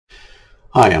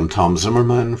Hi, I'm Tom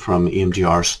Zimmerman from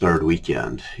EMDR's Third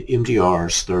Weekend.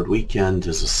 EMDR's Third Weekend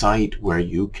is a site where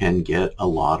you can get a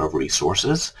lot of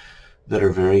resources that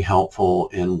are very helpful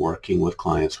in working with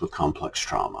clients with complex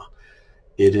trauma.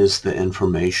 It is the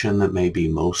information that may be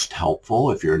most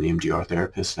helpful if you're an EMDR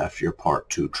therapist after your Part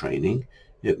 2 training.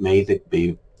 It may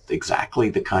be exactly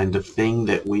the kind of thing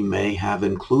that we may have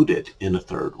included in a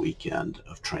third weekend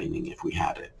of training if we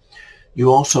had it. You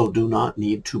also do not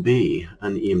need to be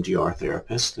an EMDR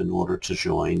therapist in order to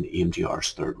join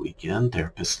EMDR's Third Weekend.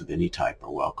 Therapists of any type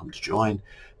are welcome to join.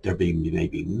 There may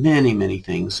be many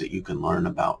things that you can learn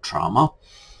about trauma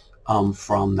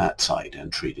from that site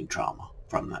and treating trauma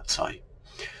from that site.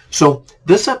 So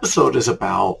this episode is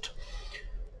about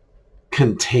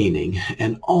containing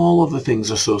and all of the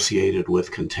things associated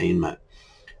with containment.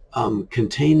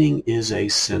 Containing is a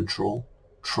central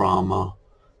trauma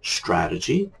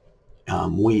strategy.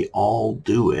 We all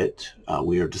do it.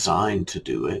 We are designed to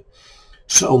do it.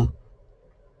 So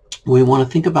we want to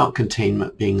think about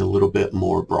containment being a little bit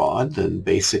more broad than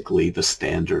basically the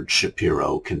standard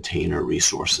Shapiro container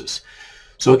resources.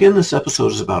 So again, this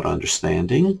episode is about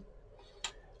understanding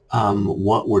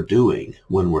what we're doing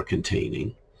when we're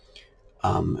containing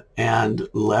and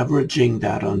leveraging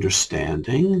that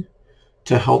understanding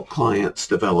to help clients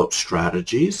develop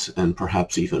strategies and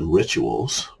perhaps even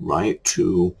rituals, right,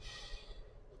 to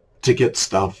get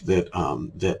stuff that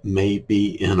that may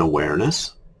be in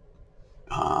awareness,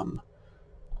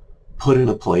 put in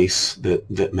a place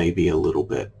that may be a little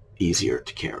bit easier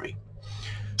to carry.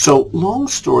 So long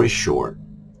story short,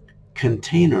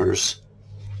 containers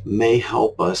may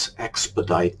help us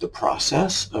expedite the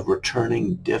process of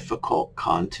returning difficult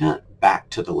content back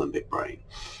to the limbic brain.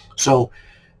 So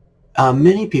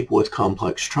many people with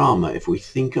complex trauma, if we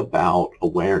think about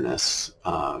awareness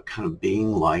kind of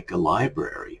being like a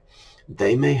library,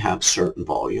 they may have certain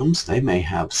volumes, they may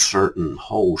have certain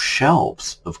whole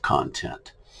shelves of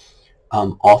content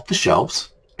off the shelves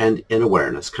and in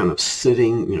awareness, kind of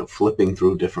sitting, flipping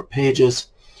through different pages.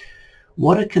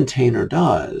 What a container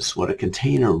does, what a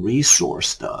container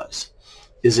resource does,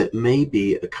 is it may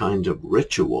be a kind of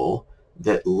ritual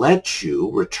that lets you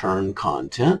return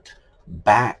content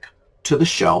back to the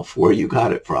shelf where you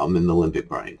got it from in the limbic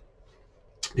brain.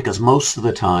 Because most of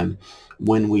the time,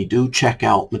 when we do check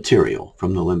out material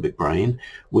from the limbic brain,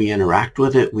 we interact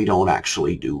with it. We don't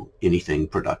actually do anything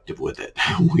productive with it.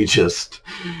 We just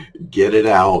get it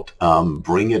out,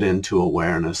 bring it into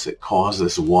awareness. It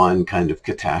causes one kind of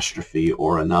catastrophe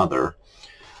or another.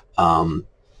 And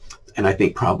I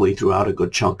think probably throughout a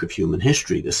good chunk of human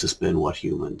history, this has been what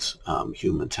humans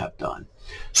have done.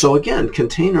 So again,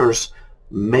 containers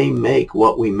may make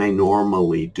what we may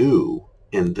normally do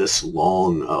in this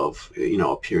long of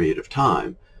a period of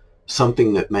time,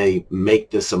 something that may make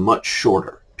this a much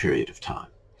shorter period of time.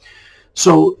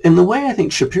 So in the way I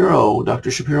think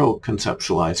Dr. Shapiro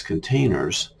conceptualized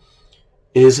containers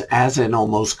is as an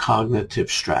almost cognitive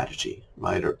strategy,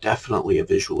 right? Or definitely a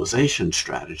visualization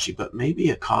strategy, but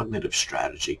maybe a cognitive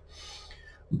strategy.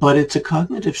 But it's a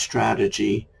cognitive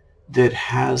strategy that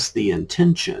has the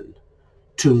intention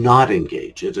to not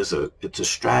engage. It's a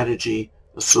strategy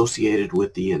associated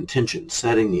with the intention,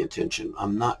 setting the intention.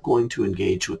 I'm not going to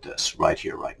engage with this right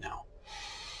here, right now.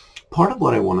 Part of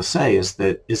what I want to say is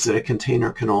that a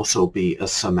container can also be a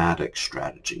somatic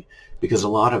strategy, because a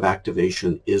lot of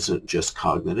activation isn't just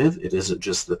cognitive. It isn't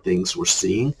just the things we're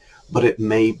seeing, but it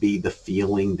may be the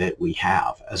feeling that we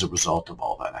have as a result of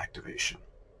all that activation.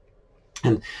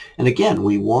 And again,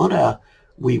 we want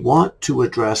to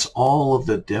address all of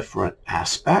the different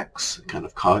aspects, kind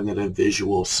of cognitive,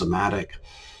 visual, somatic,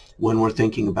 when we're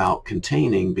thinking about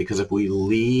containing, because if we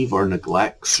leave or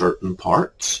neglect certain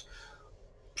parts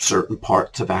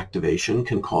of activation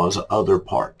can cause other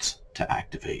parts to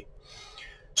activate.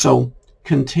 So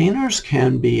containers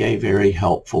can be a very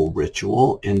helpful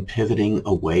ritual in pivoting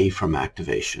away from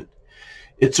activation.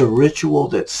 It's a ritual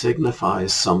that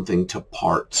signifies something to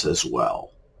parts as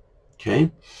well, okay?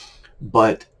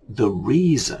 But the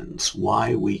reasons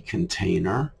why we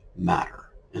container matter,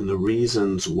 and the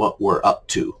reasons what we're up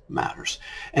to matters.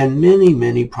 And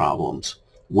many problems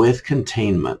with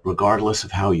containment, regardless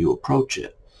of how you approach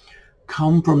it,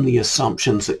 come from the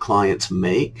assumptions that clients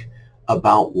make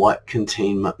about what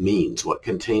containment means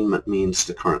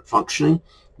to current functioning,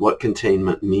 what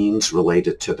containment means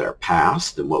related to their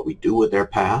past and what we do with their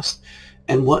past,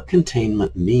 and what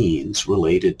containment means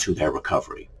related to their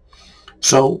recovery.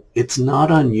 So it's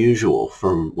not unusual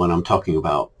for when I'm talking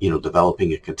about,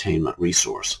 developing a containment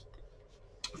resource,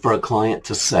 for a client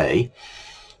to say,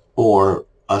 or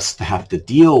us to have to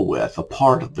deal with, a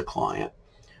part of the client,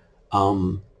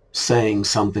 saying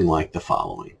something like the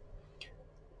following.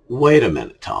 Wait a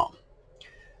minute, Tom.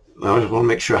 I just want to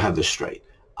make sure I have this straight.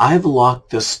 I've locked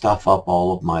this stuff up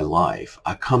all of my life.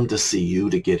 I come to see you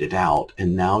to get it out,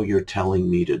 and now you're telling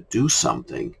me to do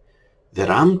something that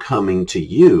I'm coming to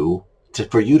you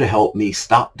for you to help me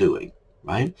stop doing,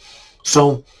 right?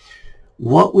 So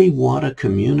what we want to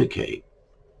communicate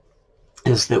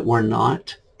is that we're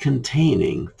not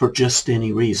containing for just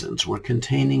any reasons. We're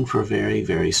containing for very,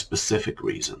 very specific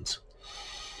reasons.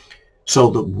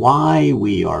 So the why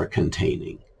we are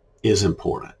containing is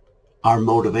important. Our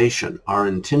motivation, our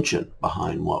intention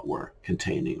behind what we're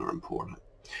containing are important.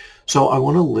 So I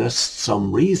want to list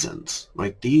some reasons,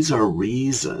 right? These are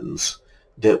reasons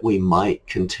that we might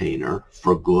container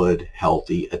for good,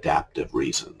 healthy, adaptive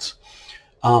reasons.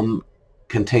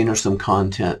 Container some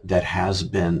content that has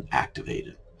been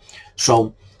activated.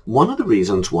 So one of the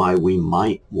reasons why we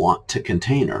might want to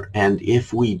container, and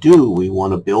if we do, we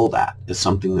want to build that as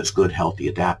something that's good, healthy,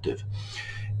 adaptive,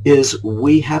 is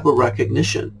we have a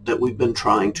recognition that we've been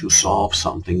trying to solve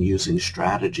something using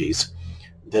strategies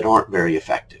that aren't very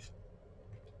effective.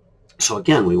 So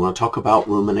again, we want to talk about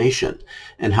rumination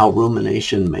and how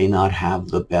rumination may not have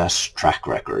the best track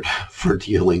record for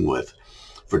dealing with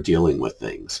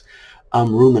things.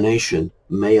 Rumination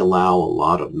may allow a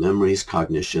lot of memories,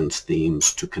 cognitions,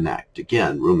 themes to connect.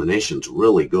 Again, rumination's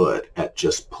really good at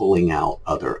just pulling out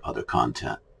other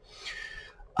content.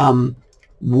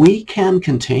 We can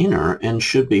container and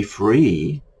should be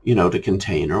free, to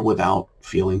container without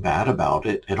feeling bad about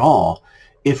it at all,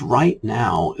 if right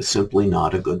now is simply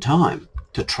not a good time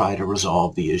to try to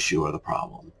resolve the issue or the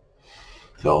problem.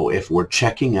 So if we're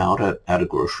checking out at a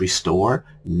grocery store,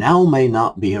 now may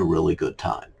not be a really good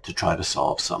time to try to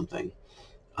solve something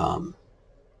in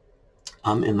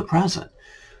the present.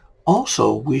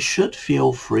 Also, we should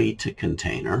feel free to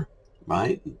container,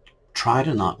 right? Try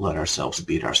to not let ourselves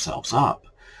beat ourselves up.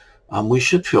 We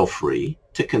should feel free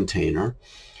to container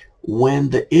when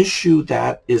the issue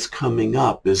that is coming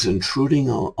up is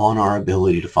intruding on our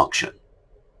ability to function,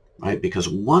 right? Because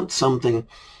once something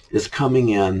is coming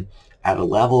in at a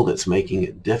level that's making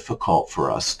it difficult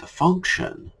for us to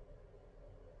function,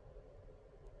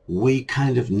 we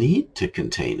kind of need to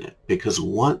contain it, because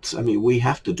we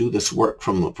have to do this work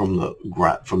from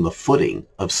the footing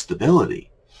of stability.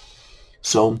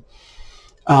 So,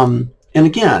 and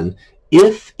again,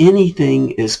 if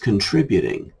anything is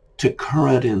contributing to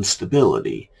current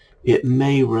instability, it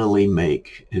may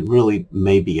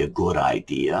be a good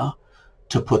idea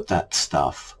to put that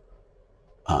stuff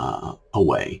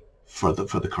away for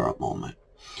the current moment.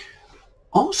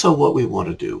 Also, what we want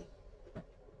to do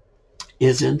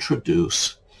is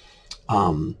introduce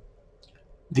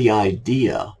the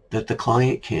idea that the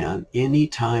client can,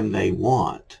 anytime they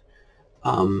want,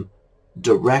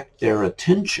 direct their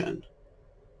attention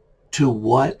to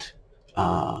what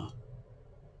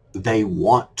they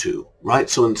want to, right?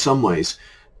 So in some ways,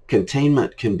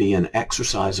 containment can be an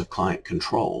exercise of client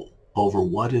control over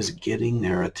what is getting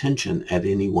their attention at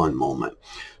any one moment.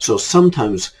 So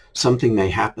sometimes something may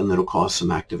happen that'll cause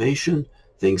some activation,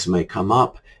 things may come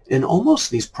up, and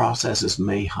almost these processes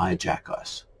may hijack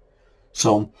us.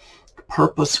 So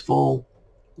purposeful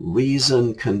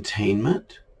reason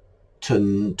containment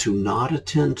to not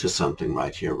attend to something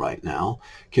right here, right now,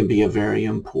 can be a very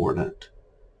important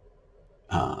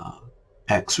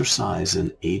exercise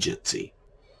in agency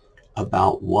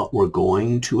about what we're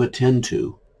going to attend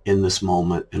to in this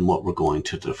moment and what we're going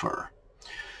to defer.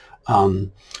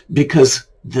 Because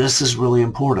this is really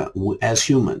important. As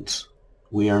humans,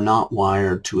 we are not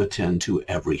wired to attend to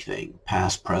everything,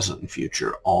 past, present, and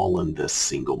future, all in this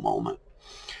single moment.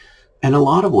 In a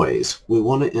lot of ways, we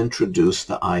want to introduce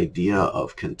the idea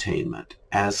of containment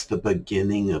as the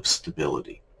beginning of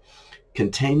stability.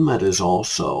 Containment is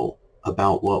also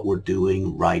about what we're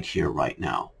doing right here, right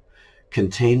now.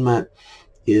 Containment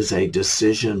is a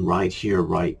decision right here,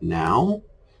 right now,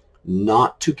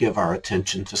 not to give our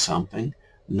attention to something,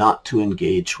 not to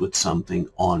engage with something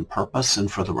on purpose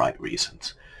and for the right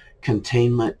reasons.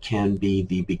 Containment can be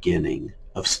the beginning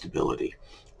of stability,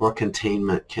 or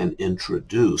containment can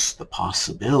introduce the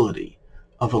possibility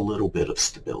of a little bit of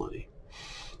stability.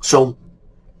 So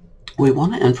we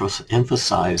want to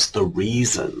emphasize the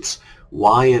reasons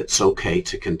why it's okay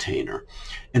to container.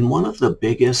 And one of the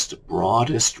biggest,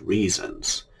 broadest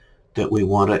reasons that we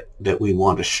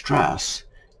want to stress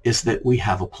is that we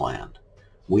have a plan.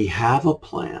 We have a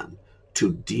plan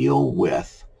to deal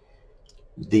with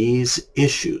these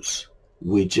issues.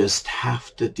 We just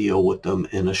have to deal with them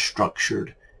in a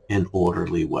structured and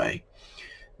orderly way.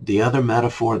 The other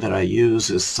metaphor that I use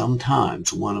is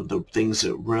sometimes one of the things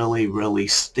that really, really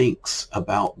stinks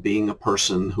about being a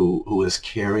person who is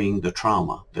carrying the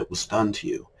trauma that was done to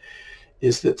you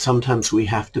is that sometimes we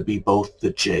have to be both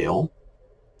the jail,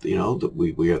 that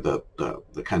we are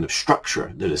the kind of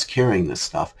structure that is carrying this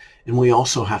stuff, and we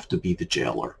also have to be the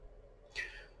jailer.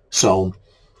 So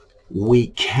we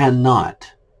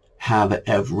cannot have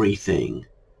everything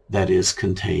that is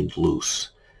contained loose.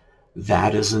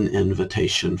 That is an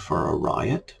invitation for a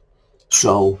riot.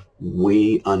 So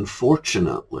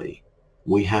unfortunately,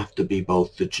 we have to be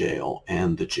both the jail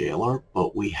and the jailer,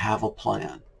 but we have a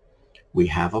plan. We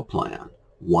have a plan,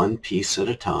 one piece at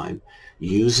a time,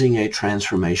 using a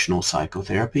transformational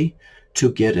psychotherapy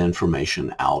to get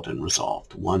information out and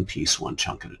resolved, one piece, one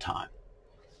chunk at a time.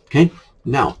 Okay,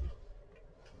 now,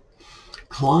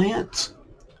 clients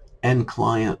and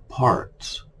client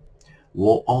parts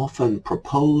will often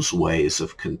propose ways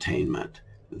of containment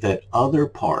that other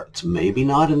parts, maybe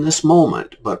not in this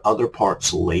moment, but other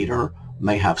parts later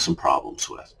may have some problems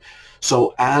with.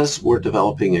 So as we're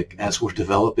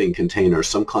developing containers,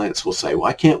 some clients will say,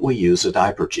 why can't we use a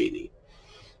diaper genie?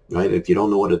 Right? If you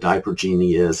don't know what a diaper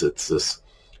genie is, it's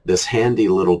this handy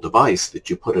little device that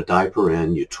you put a diaper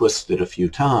in, you twist it a few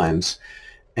times,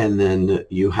 and then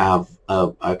you have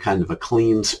a kind of a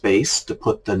clean space to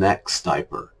put the next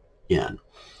diaper in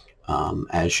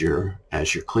as you're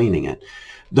cleaning it.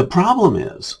 The problem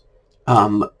is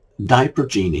diaper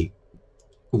genie,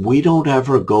 we don't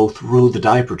ever go through the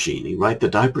diaper genie, right? The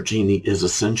diaper genie is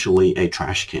essentially a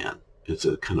trash can. It's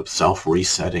a kind of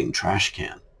self-resetting trash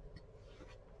can.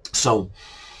 So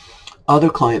other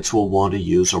clients will want to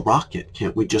use a rocket.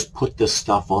 Can't we just put this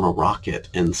stuff on a rocket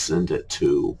and send it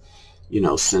to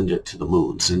the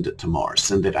moon, send it to Mars,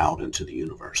 send it out into the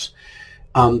universe?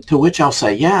 To which I'll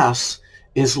say yes,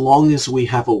 as long as we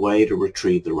have a way to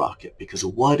retrieve the rocket, because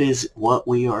what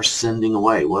we are sending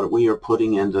away, what we are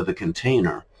putting into the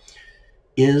container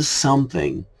is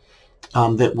something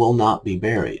that will not be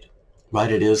buried,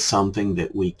 right? It is something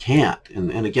that we can't.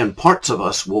 And again, parts of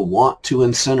us will want to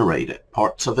incinerate it.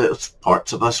 Parts of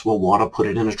us will want to put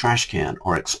it in a trash can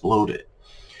or explode it.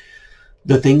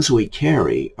 The things we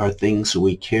carry are things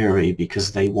we carry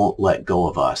because they won't let go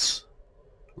of us,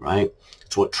 right?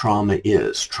 It's what trauma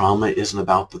is. Trauma isn't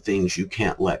about the things you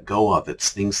can't let go of. It's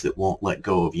things that won't let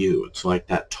go of you. It's like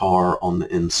that tar on the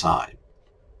inside.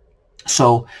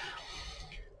 So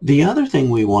the other thing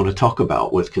we want to talk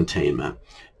about with containment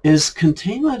is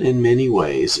containment in many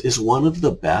ways is one of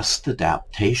the best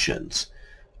adaptations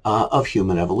of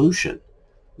human evolution.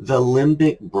 The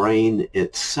limbic brain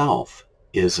itself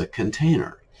is a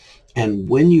container. And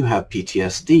when you have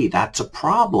PTSD, that's a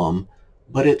problem,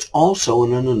 but it's also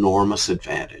an enormous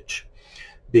advantage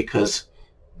because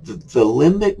the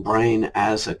limbic brain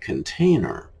as a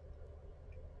container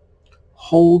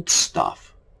holds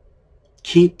stuff,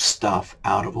 keeps stuff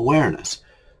out of awareness.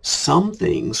 Some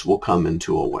things will come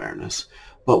into awareness,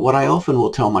 but what I often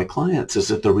will tell my clients is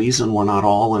that the reason we're not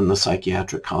all in the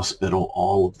psychiatric hospital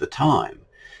all of the time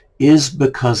is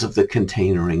because of the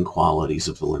containering qualities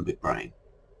of the limbic brain.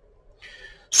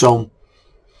 So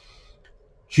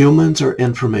humans are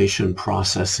information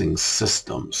processing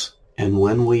systems, and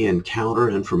when we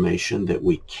encounter information that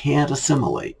we can't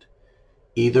assimilate,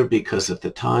 either because at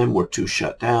the time we're too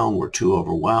shut down, we're too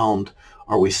overwhelmed,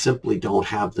 or we simply don't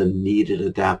have the needed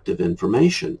adaptive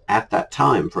information at that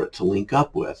time for it to link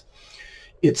up with,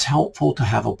 it's helpful to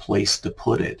have a place to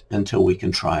put it until we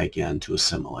can try again to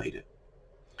assimilate it.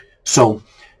 So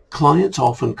clients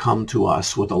often come to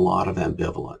us with a lot of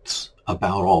ambivalence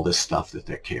about all this stuff that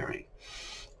they're carrying.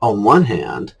 On one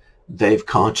hand, they've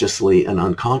consciously and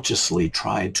unconsciously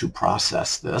tried to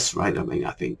process this, right? I mean,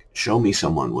 I think show me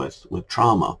someone with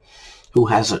trauma who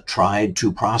hasn't tried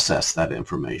to process that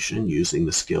information using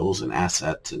the skills and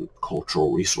assets and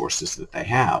cultural resources that they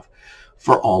have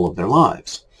for all of their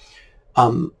lives.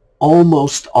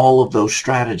 Almost all of those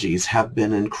strategies have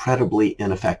been incredibly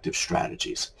ineffective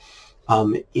strategies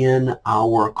in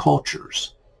our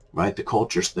cultures, right? The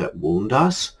cultures that wound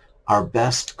us, our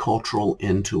best cultural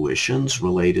intuitions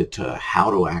related to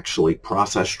how to actually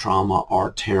process trauma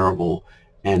are terrible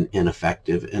and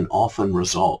ineffective and often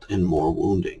result in more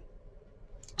wounding.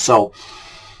 So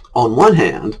on one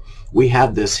hand, we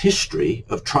have this history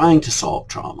of trying to solve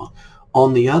trauma.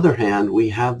 On the other hand, we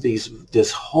have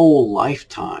this whole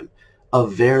lifetime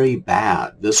of very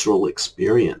bad visceral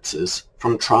experiences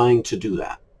from trying to do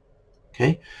that.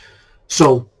 Okay?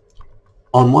 So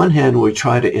on one hand, we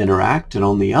try to interact, and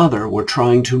on the other, we're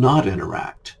trying to not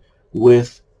interact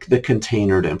with the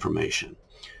containered information.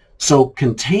 So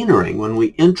containering, when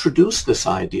we introduce this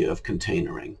idea of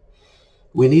containering,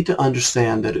 we need to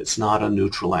understand that it's not a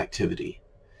neutral activity.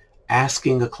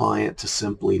 Asking a client to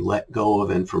simply let go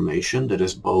of information that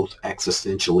is both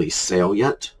existentially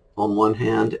salient on one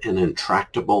hand and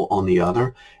intractable on the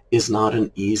other is not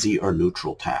an easy or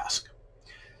neutral task.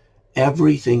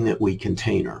 Everything that we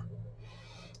container,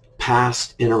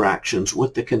 past interactions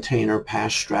with the container,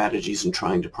 past strategies in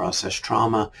trying to process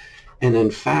trauma, and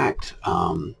in fact,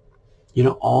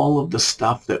 all of the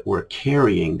stuff that we're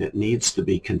carrying that needs to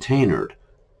be containered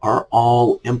are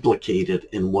all implicated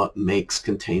in what makes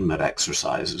containment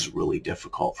exercises really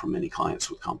difficult for many clients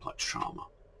with complex trauma.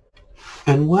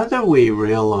 And whether we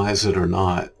realize it or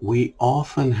not, we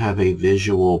often have a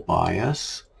visual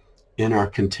bias in our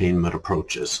containment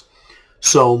approaches.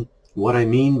 So what I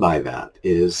mean by that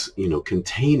is,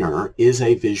 container is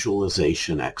a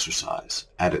visualization exercise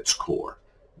at its core.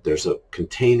 There's a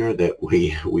container that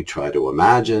we try to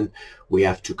imagine. We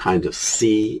have to kind of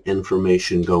see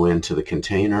information go into the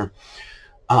container.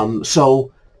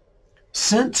 So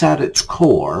since at its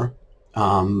core,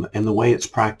 and the way it's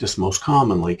practiced most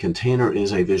commonly, container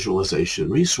is a visualization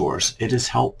resource, it is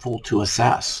helpful to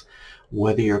assess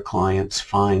whether your clients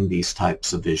find these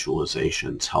types of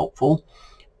visualizations helpful.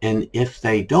 And if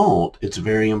they don't, it's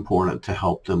very important to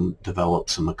help them develop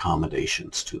some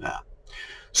accommodations to that.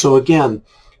 So again,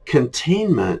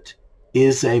 containment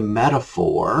is a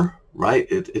metaphor, right?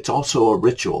 It's also a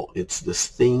ritual. It's this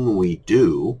thing we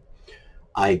do.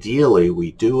 Ideally,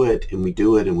 we do it and we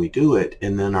do it and we do it,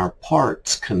 and then our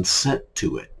parts consent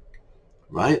to it,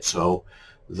 right? So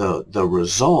the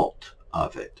result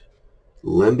of it,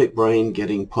 limbic brain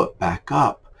getting put back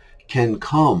up, can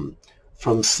come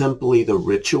from simply the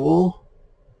ritual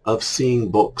of seeing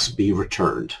books be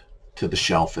returned to the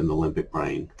shelf in the limbic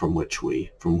brain from which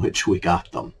we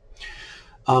got them.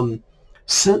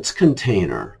 Since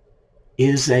container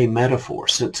is a metaphor,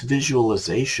 since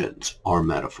visualizations are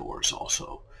metaphors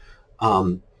also,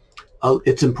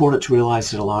 it's important to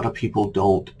realize that a lot of people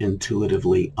don't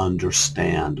intuitively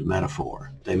understand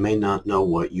metaphor. They may not know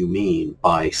what you mean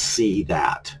by see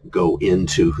that go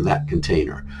into that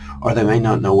container, or they may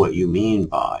not know what you mean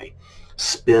by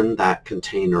spin that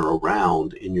container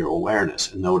around in your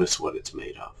awareness and notice what it's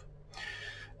made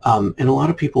of. And a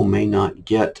lot of people may not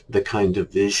get the kind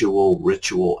of visual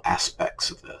ritual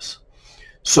aspects of this.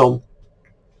 So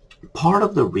part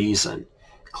of the reason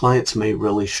clients may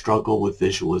really struggle with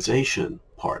visualization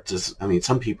parts is,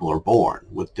 some people are born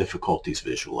with difficulties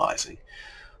visualizing.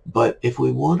 But if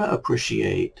we want to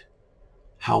appreciate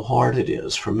how hard it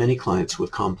is for many clients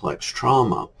with complex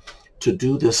trauma to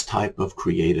do this type of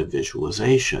creative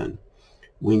visualization,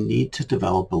 we need to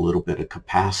develop a little bit of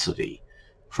capacity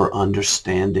for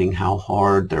understanding how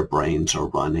hard their brains are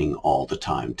running all the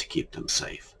time to keep them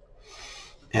safe.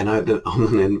 And I'm going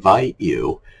to invite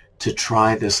you to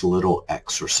try this little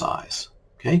exercise,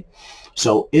 okay?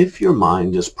 So if your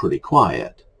mind is pretty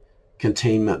quiet,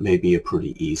 containment may be a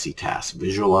pretty easy task.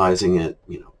 Visualizing it,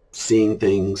 seeing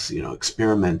things,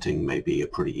 experimenting may be a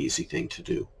pretty easy thing to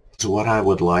do. So what I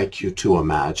would like you to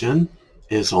imagine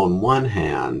is, on one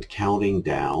hand, counting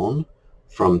down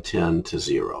from 10 to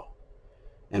 0.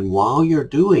 And while you're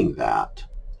doing that,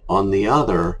 on the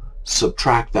other,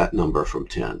 subtract that number from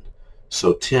 10.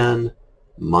 So 10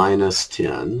 minus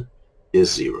 10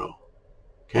 is 0.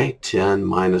 Okay, 10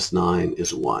 minus 9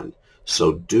 is 1.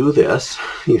 So do this,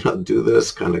 do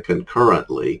this kind of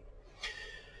concurrently.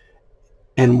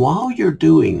 And while you're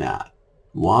doing that,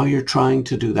 while you're trying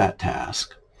to do that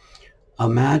task,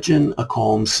 imagine a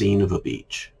calm scene of a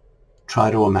beach. Try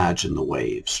to imagine the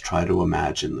waves. Try to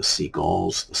imagine the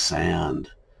seagulls, the sand,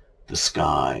 the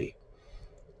sky,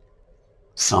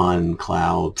 sun,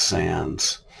 clouds,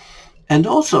 sands. And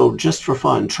also, just for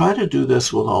fun, try to do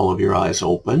this with all of your eyes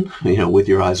open, with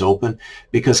your eyes open,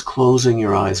 because closing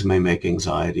your eyes may make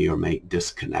anxiety or make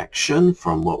disconnection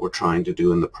from what we're trying to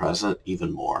do in the present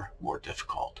even more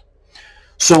difficult.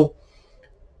 So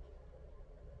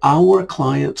our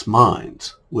clients'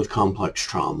 minds with complex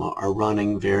trauma are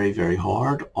running very, very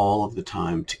hard all of the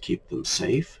time to keep them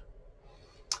safe.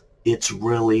 It's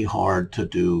really hard to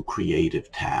do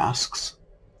creative tasks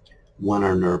when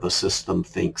our nervous system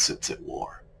thinks it's at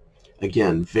war.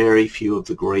 Again, very few of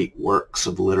the great works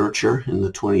of literature in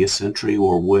the 20th century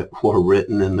were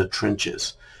written in the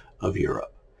trenches of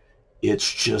Europe.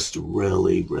 It's just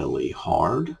really, really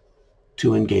hard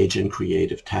to engage in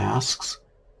creative tasks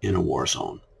in a war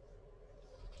zone.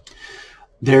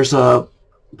 There's a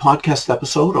podcast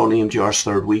episode on EMDR's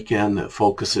third weekend that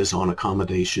focuses on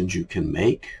accommodations you can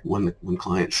make when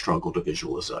clients struggle to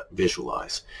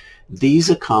visualize. These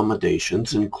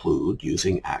accommodations include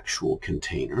using actual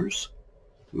containers,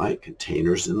 right?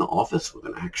 Containers in the office with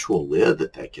an actual lid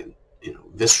that they can,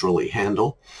 viscerally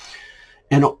handle.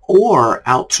 And or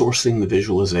outsourcing the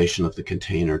visualization of the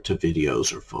container to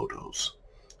videos or photos.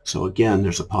 So again,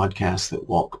 there's a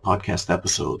podcast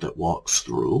episode that walks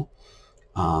through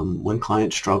when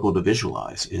clients struggle to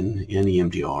visualize in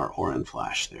EMDR or in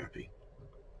flash therapy.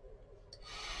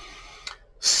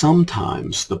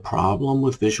 Sometimes the problem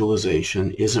with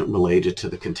visualization isn't related to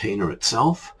the container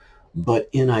itself, but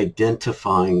in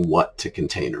identifying what to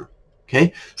container.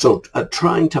 Okay, so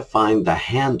trying to find the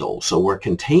handle. So we're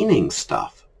containing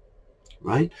stuff,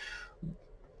 right?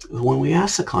 When we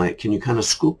ask the client, can you kind of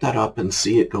scoop that up and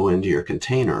see it go into your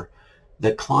container?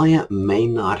 The client may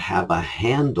not have a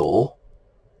handle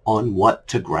on what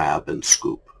to grab and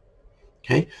scoop.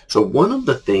 Okay, so one of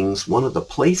the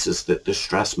places that the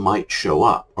stress might show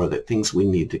up, or that things we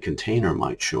need to container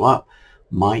might show up,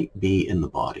 might be in the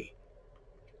body.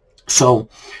 So,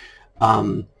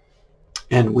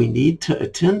 and we need to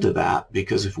attend to that,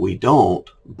 because if we don't,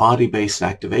 body-based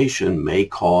activation may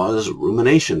cause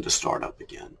rumination to start up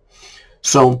again.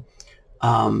 So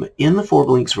in the 4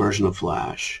 Blinks version of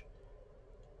Flash,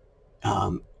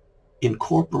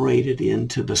 incorporated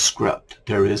into the script,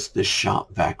 there is this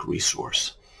shop vac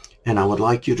resource. And I would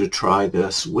like you to try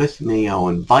this with me. I'll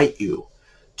invite you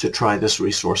to try this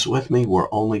resource with me.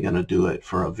 We're only going to do it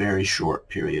for a very short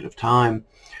period of time.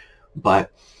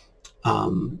 But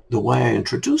the way I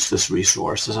introduce this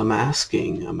resource is I'm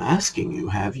asking you,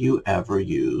 have you ever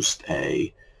used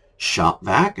a shop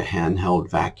vac, a handheld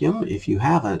vacuum? If you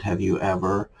haven't, have you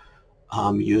ever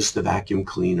used the vacuum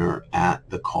cleaner at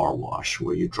the car wash,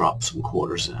 where you drop some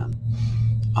quarters in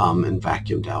and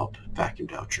vacuumed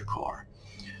out your car?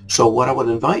 So what I would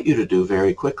invite you to do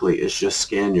very quickly is just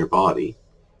scan your body,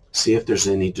 see if there's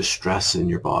any distress in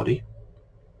your body.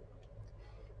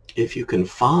 If you can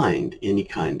find any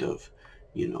kind of,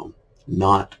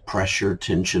 knot, pressure,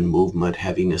 tension, movement,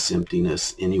 heaviness,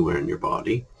 emptiness anywhere in your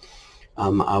body,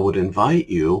 I would invite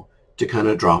you to kind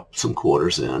of drop some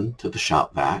quarters in to the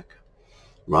shop vac,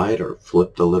 right? Or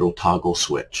flip the little toggle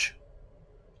switch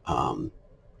on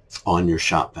your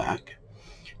shop vac,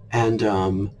 and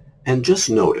just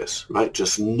notice, right?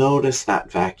 Just notice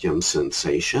that vacuum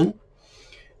sensation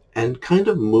and kind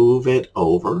of move it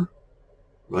over,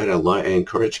 right? I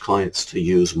encourage clients to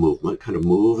use movement, kind of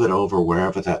move it over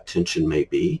wherever that tension may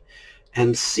be,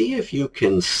 and see if you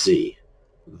can see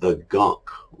the gunk,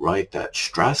 right? That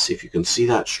stress, if you can see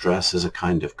that stress as a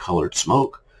kind of colored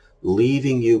smoke,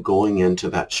 leaving you going into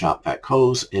that shop vac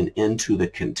hose and into the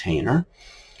container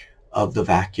of the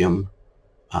vacuum,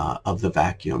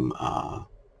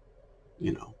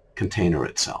 container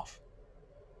itself.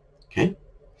 Okay,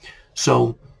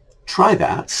 so try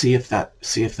that. See if that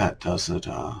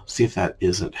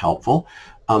isn't helpful.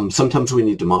 Sometimes we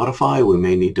need to modify. We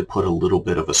may need to put a little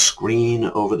bit of a screen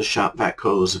over the shop vac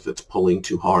hose if it's pulling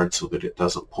too hard, so that it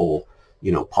doesn't pull,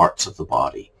 parts of the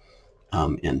body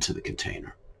into the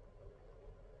container.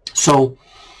 So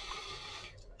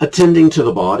attending to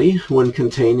the body when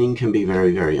containing can be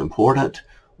very, very important.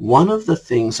 One of the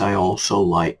things I also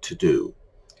like to do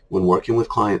when working with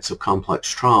clients of complex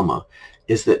trauma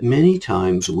is that many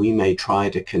times we may try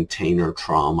to container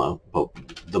trauma, but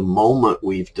the moment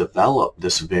we've developed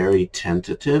this very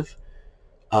tentative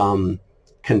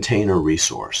container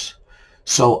resource.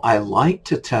 So I like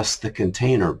to test the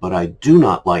container, but I do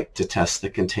not like to test the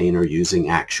container using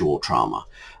actual trauma.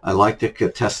 I like to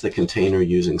test the container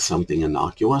using something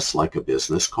innocuous, like a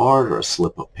business card or a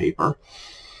slip of paper.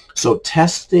 So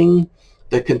testing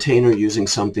the container using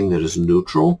something that is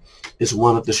neutral is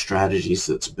one of the strategies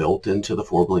that's built into the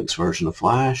 4 Blinks version of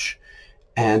Flash,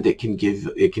 and it can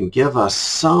give us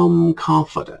some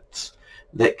confidence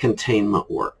that containment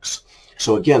works.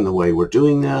 So again, the way we're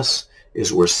doing this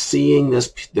is we're seeing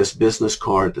this business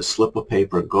card, the slip of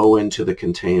paper, go into the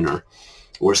container.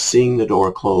 We're seeing the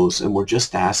door close, and we're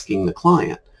just asking the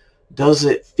client, does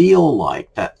it feel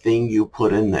like that thing you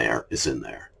put in there is in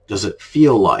there? Does it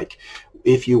feel like,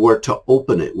 if you were to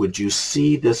open it, would you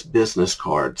see this business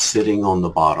card sitting on the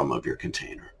bottom of your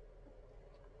container?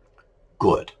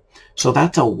 Good. So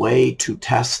that's a way to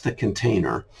test the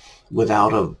container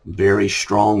without a very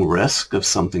strong risk of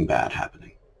something bad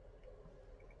happening.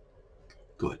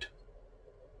 Good.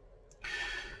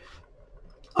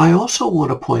 I also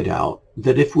want to point out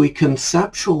that if we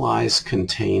conceptualize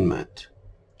containment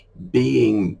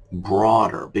being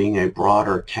a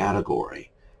broader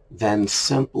category than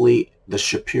simply the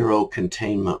Shapiro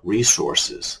containment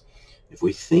resources, if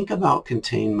we think about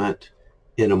containment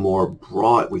in a more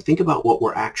broad, we think about what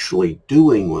we're actually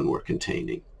doing when we're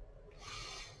containing.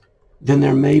 then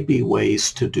there may be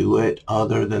ways to do it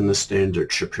other than the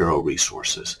standard Shapiro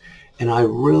resources. And I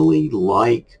really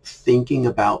like thinking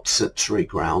about sensory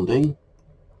grounding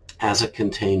as a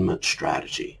containment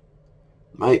strategy,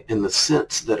 right? In the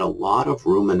sense that a lot of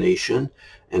rumination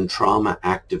and trauma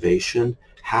activation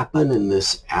happen in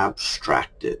this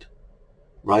abstracted,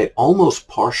 right, almost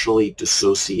partially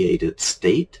dissociated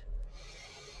state,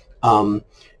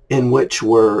 in which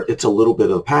it's a little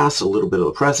bit of the past, a little bit of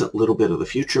the present, a little bit of the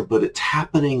future, but it's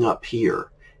happening up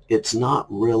here. It's not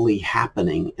really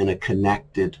happening in a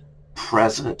connected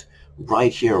present,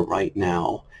 right here, right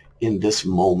now, in this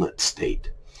moment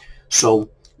state. So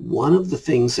one of the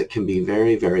things that can be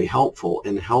very, very helpful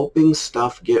in helping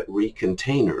stuff get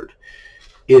recontained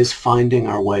is finding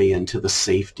our way into the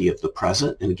safety of the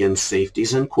present. And again,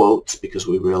 safety's in quotes because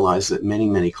we realize that many,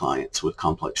 many clients with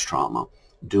complex trauma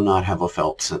do not have a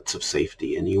felt sense of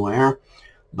safety anywhere.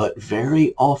 But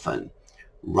very often,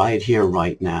 right here,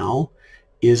 right now,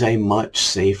 is a much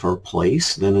safer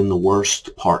place than in the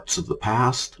worst parts of the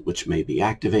past, which may be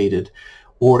activated,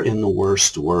 or in the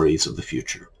worst worries of the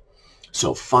future.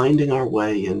 So finding our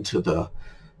way into the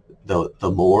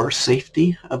more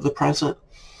safety of the present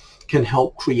can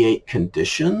help create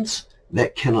conditions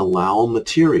that can allow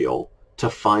material to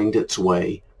find its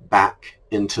way back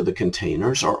into the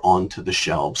containers or onto the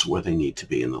shelves where they need to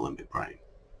be in the limbic brain.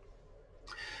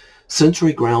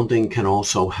 Sensory grounding can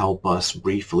also help us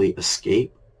briefly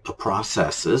escape the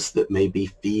processes that may be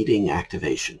feeding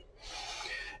activation.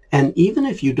 And even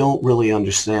if you don't really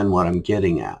understand what I'm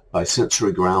getting at by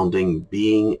sensory grounding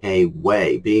being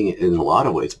in a lot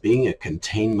of ways, being a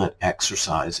containment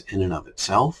exercise in and of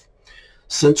itself,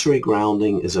 sensory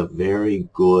grounding is a very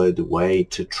good way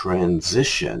to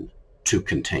transition to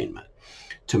containment,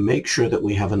 to make sure that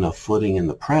we have enough footing in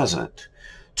the present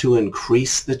to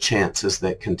increase the chances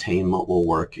that containment will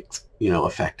work,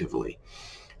 effectively,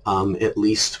 at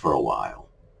least for a while.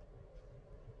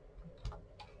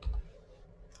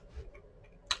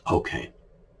 Okay.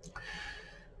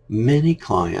 Many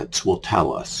clients will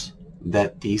tell us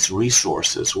that these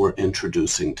resources we're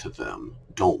introducing to them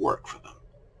don't work for them.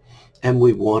 And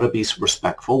we want to be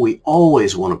respectful. We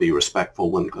always want to be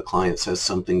respectful when a client says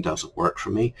something doesn't work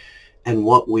for me. And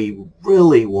what we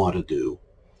really want to do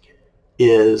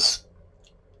is,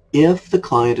 if the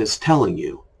client is telling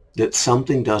you that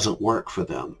something doesn't work for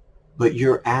them, but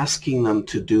you're asking them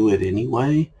to do it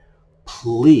anyway,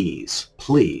 please,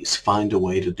 please find a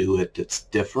way to do it that's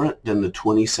different than the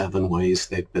 27 ways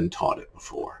they've been taught it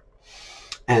before.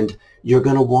 And you're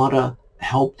going to want to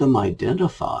help them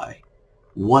identify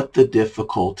what the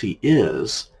difficulty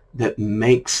is that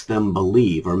makes them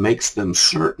believe or makes them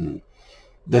certain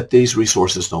that these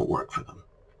resources don't work for them.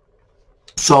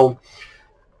 So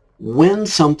when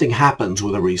something happens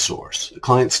with a resource, the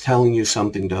client's telling you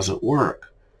something doesn't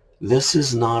work, this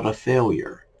is not a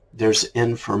failure. There's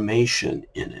information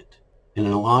in it. And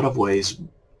in a lot of ways,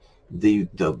 the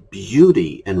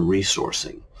beauty in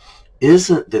resourcing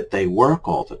isn't that they work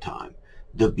all the time.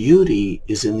 The beauty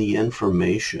is in the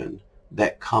information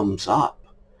that comes up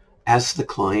as the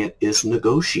client is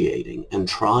negotiating and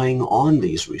trying on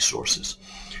these resources.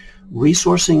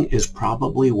 Resourcing is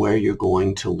probably where you're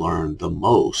going to learn the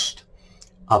most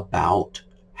about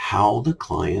how the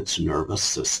client's nervous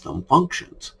system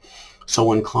functions. So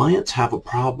when clients have a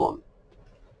problem,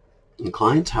 and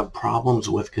clients have problems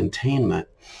with containment,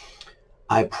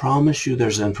 I promise you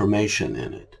there's information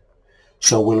in it.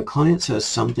 So when a client says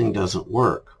something doesn't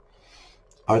work,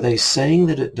 are they saying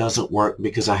that it doesn't work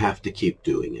because I have to keep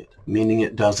doing it, meaning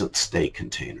it doesn't stay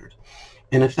contained?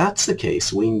 And if that's the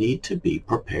case, we need to be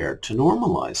prepared to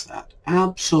normalize that.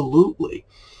 Absolutely.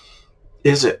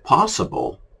 Is it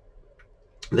possible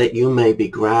that you may be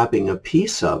grabbing a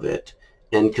piece of it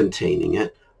and containing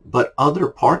it, but other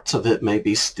parts of it may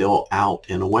be still out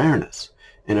in awareness?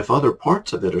 And if other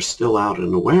parts of it are still out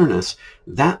in awareness,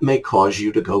 that may cause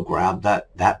you to go grab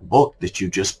that book that you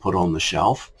just put on the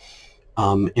shelf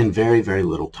in very, very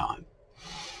little time.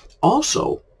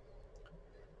 Also,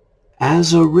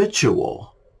 as a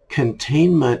ritual,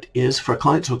 containment is, for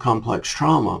clients with complex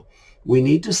trauma, we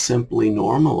need to simply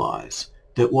normalize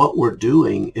that what we're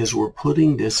doing is we're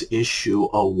putting this issue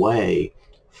away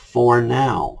for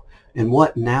now. And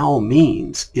what now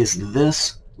means is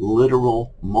this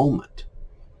literal moment.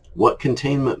 What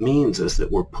containment means is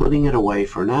that we're putting it away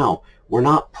for now. We're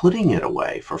not putting it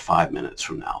away for 5 minutes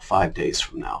from now, 5 days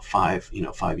from now, 5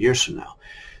 years from now.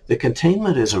 The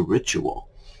containment is a ritual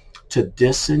to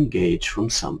disengage from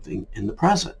something in the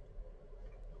present.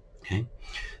 Okay?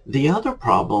 The other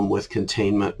problem with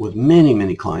containment with many,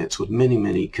 many clients with many,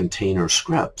 many container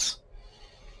scripts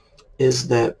is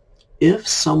that if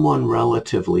someone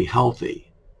relatively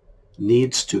healthy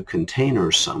needs to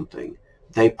container something,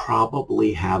 they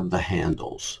probably have the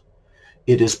handles.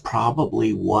 It is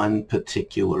probably one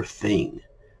particular thing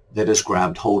that has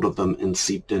grabbed hold of them and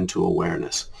seeped into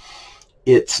awareness.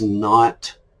 It's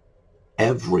not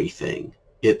everything.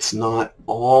 It's not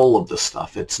all of the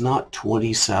stuff. It's not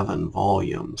 27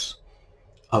 volumes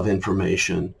of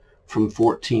information from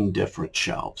 14 different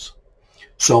shelves.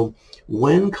 So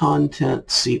when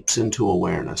content seeps into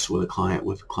awareness with a client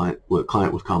with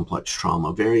complex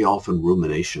trauma, very often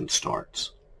rumination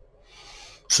starts.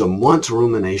 So once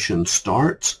rumination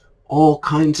starts, all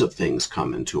kinds of things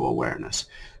come into awareness.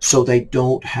 So they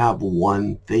don't have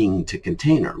one thing to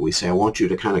container. We say, I want you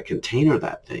to kind of container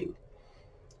that thing.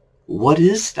 What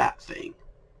is that thing?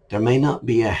 There may not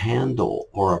be a handle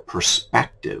or a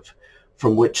perspective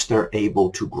from which they're able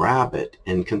to grab it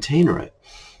and container it.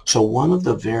 So one of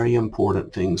the very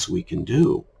important things we can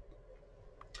do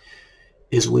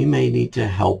is we may need to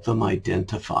help them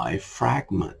identify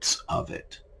fragments of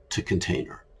it to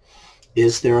container.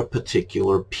 Is there a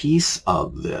particular piece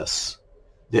of this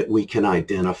that we can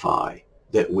identify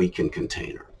that we can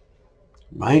container,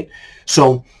 right?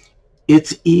 So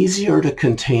it's easier to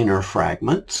container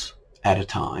fragments at a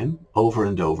time, over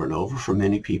and over and over for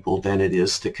many people, than it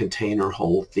is to container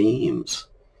whole themes,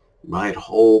 right?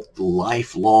 Whole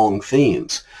lifelong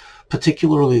themes,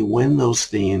 particularly when those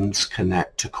themes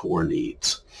connect to core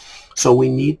needs. So we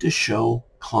need to show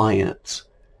clients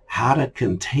how to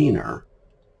container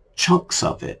chunks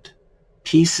of it,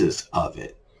 pieces of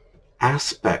it,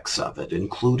 aspects of it,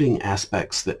 including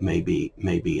aspects that may be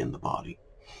in the body.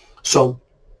 So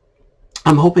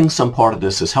I'm hoping some part of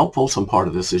this is helpful, some part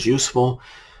of this is useful.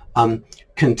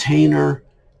 Container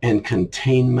and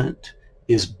containment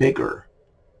is bigger.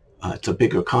 It's a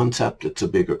bigger concept, it's a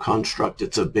bigger construct,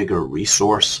 it's a bigger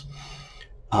resource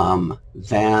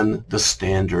than the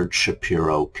standard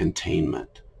Shapiro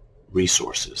containment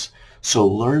resources. So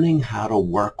learning how to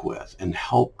work with and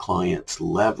help clients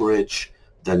leverage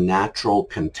the natural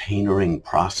containering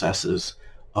processes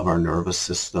of our nervous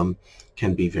system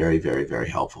can be very, very, very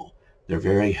helpful. They're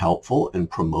very helpful in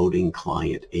promoting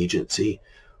client agency,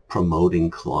 promoting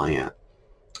client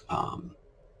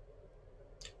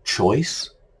choice,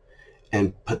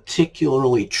 and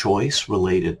particularly choice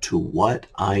related to what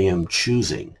I am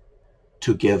choosing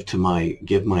to give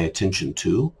my attention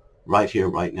to right here,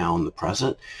 right now in the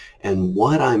present, and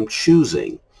what I'm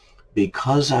choosing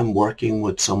because I'm working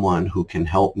with someone who can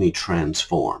help me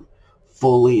transform,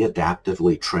 fully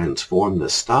adaptively transform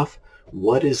this stuff.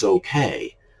 What is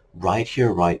okay right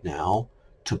here, right now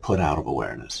to put out of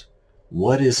awareness?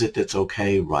 What is it that's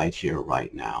okay right here,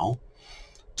 right now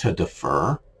to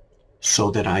defer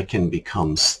so that I can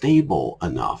become stable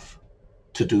enough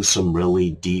to do some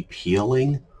really deep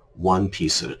healing one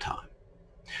piece at a time?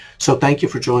 So thank you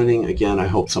for joining. Again, I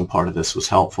hope some part of this was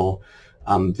helpful.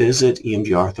 Visit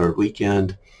EMDR Third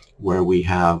Weekend, where we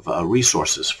have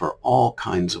resources for all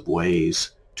kinds of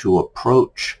ways to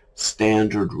approach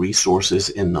standard resources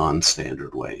in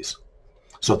non-standard ways.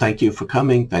 So thank you for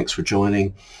coming. Thanks for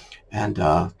joining. And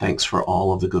thanks for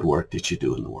all of the good work that you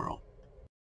do in the world.